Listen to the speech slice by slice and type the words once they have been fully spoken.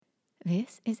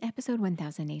This is episode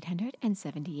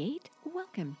 1878.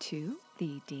 Welcome to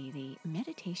the Daily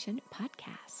Meditation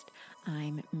Podcast.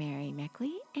 I'm Mary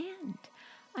Meckley, and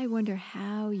I wonder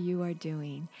how you are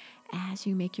doing as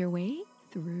you make your way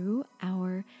through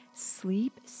our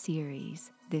sleep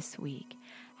series this week,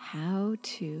 How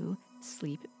to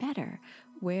Sleep Better,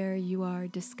 where you are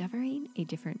discovering a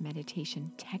different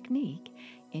meditation technique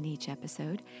in each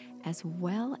episode, as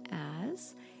well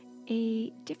as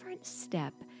a different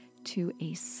step to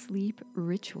a sleep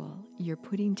ritual you're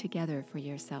putting together for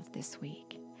yourself this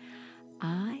week.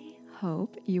 I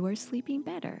hope you are sleeping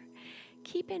better.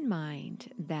 Keep in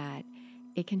mind that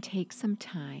it can take some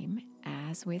time,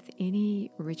 as with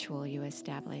any ritual you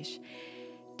establish,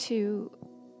 to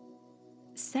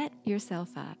set yourself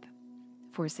up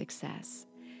for success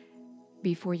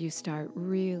before you start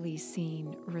really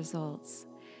seeing results.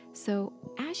 So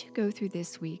as you go through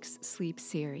this week's sleep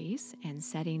series and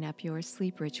setting up your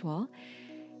sleep ritual,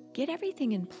 get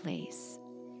everything in place.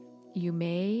 You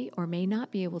may or may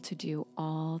not be able to do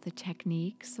all the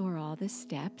techniques or all the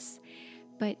steps,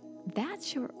 but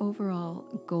that's your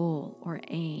overall goal or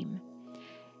aim.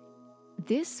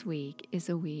 This week is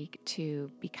a week to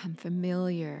become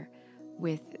familiar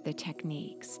with the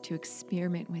techniques, to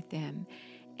experiment with them,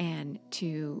 and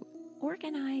to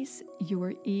organize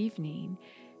your evening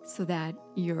so that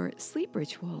your sleep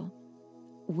ritual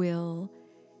will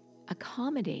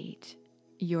accommodate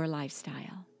your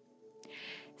lifestyle.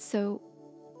 So,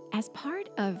 as part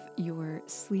of your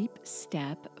sleep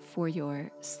step for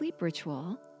your sleep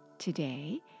ritual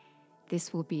today,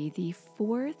 this will be the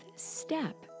fourth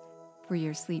step for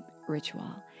your sleep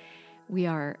ritual. We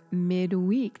are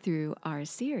midweek through our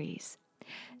series.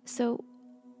 So,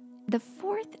 the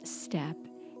fourth step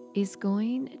is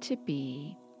going to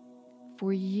be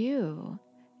for you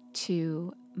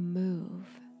to move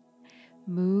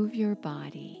your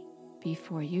body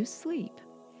before you sleep.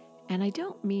 And I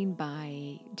don't mean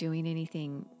by doing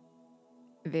anything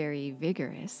very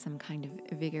vigorous, some kind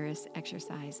of vigorous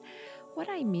exercise. What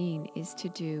I mean is to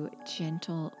do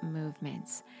gentle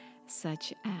movements,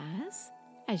 such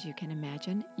as you can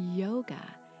imagine, yoga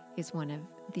is one of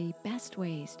the best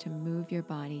ways to move your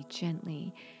body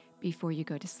gently before you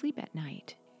go to sleep at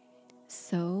night.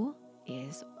 So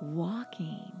is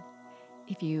walking.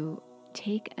 If you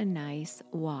take a nice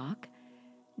walk,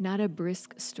 not a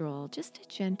brisk stroll, just a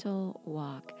gentle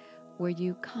walk where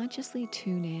you consciously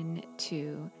tune in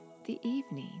to the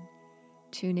evening,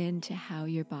 tune in to how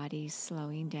your body's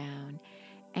slowing down,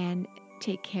 and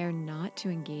take care not to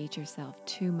engage yourself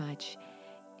too much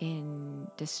in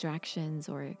distractions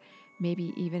or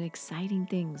maybe even exciting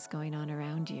things going on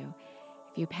around you.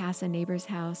 If you pass a neighbor's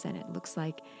house and it looks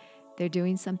like they're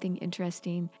doing something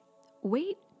interesting,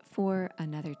 wait for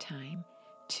another time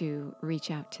to reach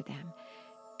out to them.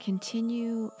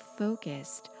 Continue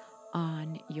focused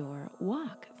on your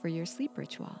walk for your sleep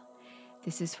ritual.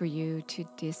 This is for you to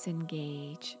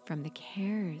disengage from the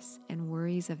cares and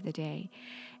worries of the day.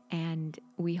 And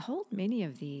we hold many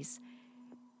of these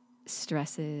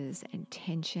stresses and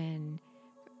tension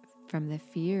from the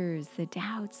fears, the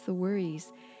doubts, the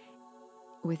worries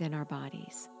within our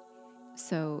bodies.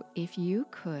 So if you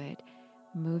could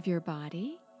move your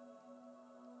body,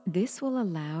 this will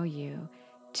allow you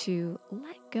to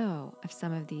let go of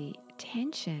some of the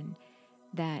tension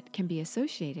that can be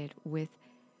associated with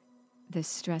the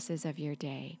stresses of your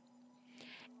day.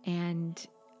 And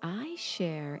I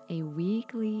share a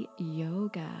weekly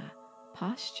yoga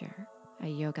posture, a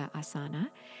yoga asana,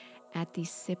 at the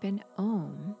Sip and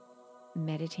Om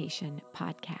Meditation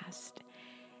Podcast.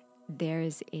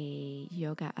 There's a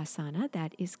yoga asana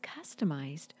that is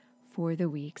customized for the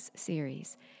week's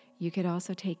series. You could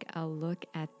also take a look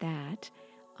at that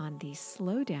on the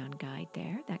Slowdown Guide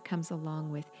there that comes along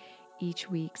with each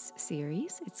week's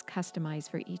series. It's customized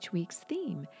for each week's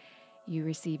theme. You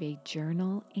receive a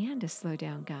journal and a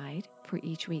Slowdown Guide for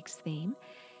each week's theme.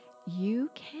 You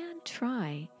can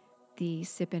try the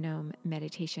Sip and Om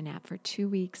meditation app for 2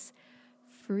 weeks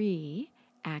free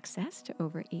access to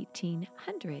over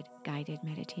 1,800 guided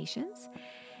meditations.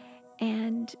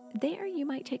 And there you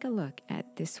might take a look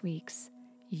at this week's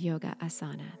yoga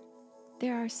asana.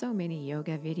 There are so many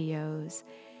yoga videos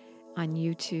on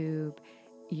YouTube.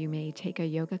 You may take a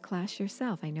yoga class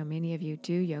yourself. I know many of you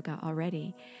do yoga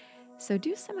already. So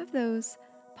do some of those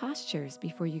postures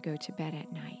before you go to bed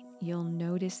at night. You'll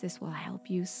notice this will help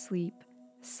you sleep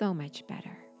so much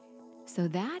better. So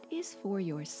that is for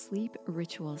your sleep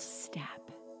ritual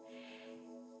step.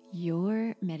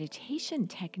 Your meditation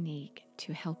technique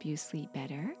to help you sleep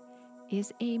better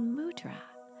is a mudra.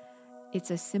 It's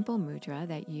a simple mudra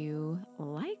that you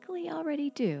likely already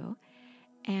do,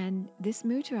 And this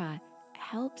mudra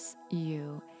helps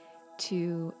you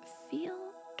to feel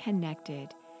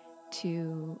connected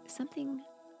to something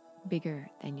bigger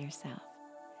than yourself,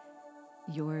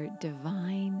 your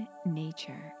divine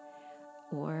nature,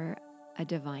 or a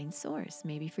divine source.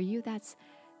 Maybe for you that's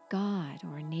God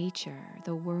or nature,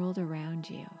 the world around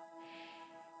you.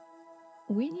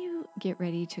 When you get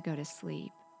ready to go to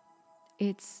sleep,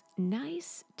 it's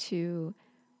nice to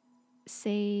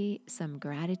say some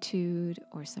gratitude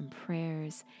or some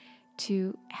prayers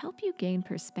to help you gain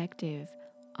perspective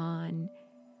on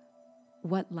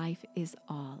what life is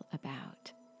all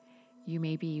about. You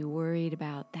may be worried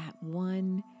about that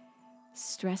one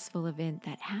stressful event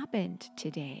that happened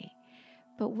today,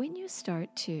 but when you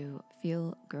start to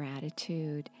feel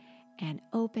gratitude and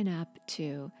open up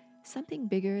to something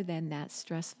bigger than that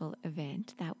stressful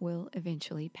event that will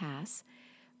eventually pass,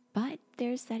 but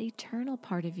there's that eternal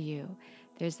part of you,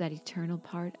 there's that eternal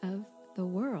part of the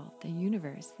world, the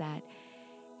universe that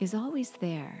is always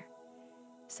there.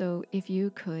 So if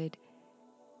you could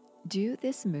do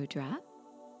this mudra.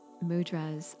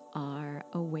 Mudras are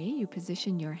a way you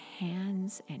position your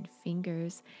hands and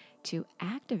fingers to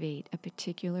activate a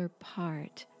particular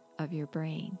part of your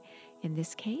brain. In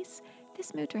this case,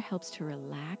 this mudra helps to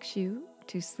relax you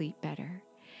to sleep better.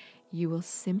 You will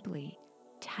simply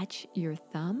touch your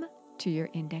thumb to your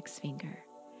index finger.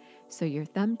 So your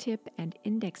thumb tip and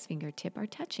index fingertip are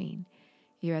touching.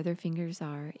 Your other fingers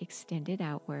are extended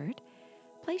outward.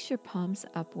 Place your palms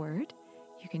upward.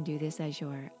 You can do this as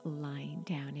you're lying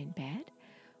down in bed,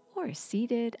 or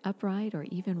seated, upright, or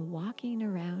even walking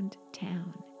around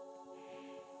town.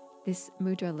 This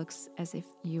mudra looks as if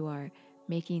you are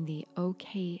making the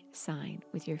OK sign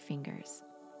with your fingers.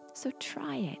 So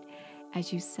try it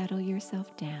as you settle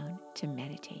yourself down to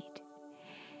meditate.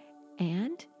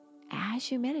 And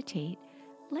as you meditate,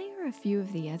 layer a few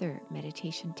of the other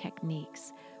meditation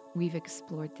techniques we've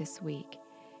explored this week.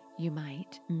 You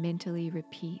might mentally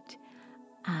repeat,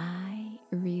 I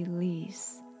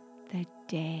release the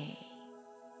day,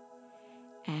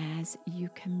 as you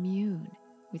commune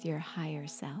with your higher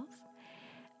self.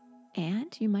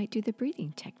 And you might do the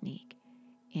breathing technique.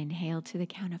 Inhale to the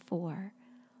count of 4,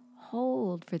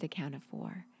 hold for the count of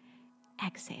 4,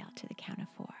 exhale to the count of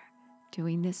 4,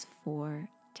 doing this 4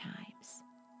 times.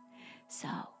 So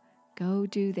go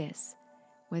do this,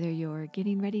 whether you're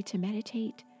getting ready to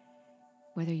meditate,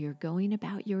 whether you're going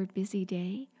about your busy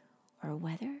day, or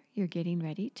whether you're getting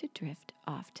ready to drift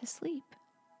off to sleep.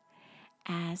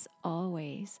 As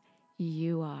always,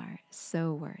 you are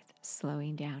so worth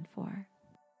slowing down for.